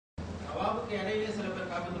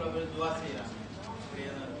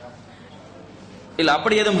இல்ல,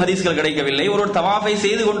 அப்படி ஏதும் ஹதீஸ்கள் கிடைக்கவில்லை. ஒருவர் தவாஃபை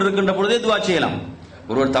செய்து கொண்டிருக்கின்ற பொழுதே துவா செய்யலாம்.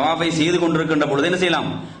 ஒருவர் தவாஃபை செய்து கொண்டிருக்கின்ற பொழுது என்ன செய்யலாம்?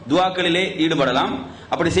 துவாக்களிலே ஈடுபடலாம்.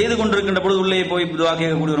 அப்படி செய்து கொண்டிருக்கின்ற பொழுது உள்ளே போய் துவா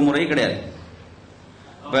கேட்கக்கூடிய ஒரு முறை கிடையாது.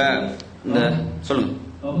 இப்ப இந்த சொல்லுங்க,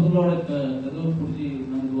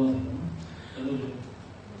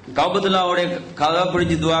 கௌபத்துல்லாவுடைய கதவை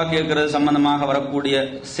பிடிச்சு துவா கேட்கிறது சம்பந்தமாக வரக்கூடிய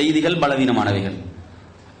செய்திகள் பலவீனமானவைகள்.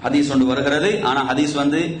 ஹதீஸ் ஒன்று வருகிறது, ஆனா ஹதீஸ்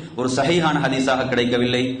ஒரு சஹீஹான ஹதீஸாக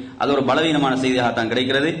கிடைக்கவில்லை. அது ஒரு பலவீனமான செய்தியாகத்தான்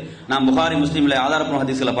கிடைக்கிறது. நாம் புகாரி முஸ்லீமில் ஆதாரப்பூர்வ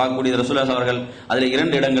ஹதீஸ்களை பார்க்கக்கூடிய ரசூலுல்லாஹி அவர்கள் அதில்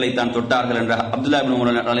 2 இடங்களை தான் தொட்டார்கள் என்ற அப்துல்லா இப்னு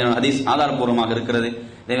உமர் ஹதீஸ் ஆதாரப்பூர்வமாக இருக்கிறது.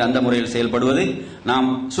 அந்த முறையில் செயல்படுவது நாம்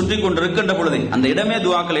சுற்றி கொண்டிருக்கின்ற பொழுது அந்த இடமே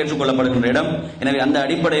துவாக்கள் ஏற்றுக்கொள்ளப்படுகின்ற இடம். எனவே அந்த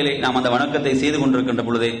அடிப்படையிலே நாம் அந்த வணக்கத்தை செய்து கொண்டிருக்கின்ற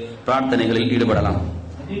பொழுதே பிரார்த்தனைகளில் ஈடுபடலாம்.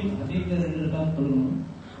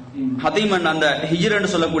 ஹதீம் அந்த ஹிஜ்ர் என்று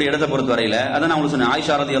சொல்லக்கூடிய இடத்தை பொறுத்தவரையில அதை நான் உங்களுக்கு சொன்னேன்.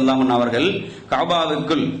 ஆயிஷா ரலியல்லாஹு அன்ஹா அவர்கள்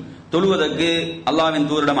கஅபாவுக்குள் தொழுவதற்கு அல்லாஹ்வின்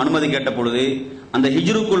தூதரிடம் அனுமதி கேட்ட பொழுது அந்த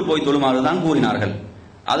ஹிஜ்ருக்குள் போய் தொழுமாறு தான் கூறினார்கள்.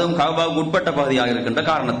 அதுவும் கஅபாவுக்கு உட்பட்ட பகுதியாக இருக்கின்ற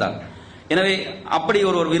காரணத்தால். எனவே அப்படி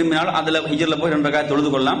ஒருவர் விரும்பினால் அதுல ஹிஜ்ர்ல போய் 2 ரக்காத் தொழுது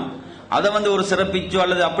கொள்ளலாம். அதை ஒரு சிறப்பிச்சோ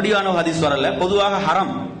அல்லது அப்படியான ஹதீஸ் வரல. பொதுவாக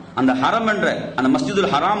ஹரம், அந்த ஹரம் என்ற அந்த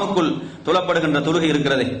மஸ்ஜிதுல் ஹராமுக்குள் தொழப்படுகின்ற தொழுகை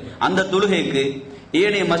இருக்கிறது. அந்த தொழுகைக்கு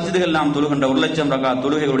ஏனைய மஸ்ஜிதுகள் நாம் தொழுகின்ற 1,00,000 ரக்காத்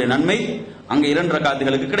தொழுகையுடைய நன்மை அங்கே 2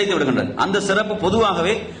 ரக்காத்துகளுக்கு கிடைத்து விடுகின்றது. அந்த சிறப்பு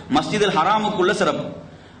பொதுவாகவே மஸ்ஜிதுல் ஹராமுக்குள்ள சிறப்பு.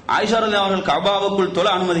 ஆயிஷா ரலியல்லாஹு அவர்கள் கஅபாவுக்குள் தொழ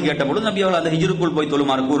அனுமதி கேட்ட பொழுது நபி அவர்கள் அந்த ஹிஜ்ருக்குள் போய்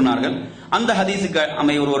தொழுமாறு கூறினார்கள். அந்த ஹதீஸுக்கு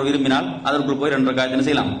அமைய ஒருவர் விரும்பினால் அதற்குள் போய் 2 ரக்காத் என்ன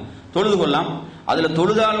செய்யலாம்? தொழுது கொள்ளலாம். அதுல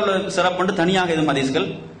தொழுதால் உள்ள சிறப்பு தனியாக எதுவும் ஹதீஸ்கள்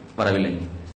வரவில்லை.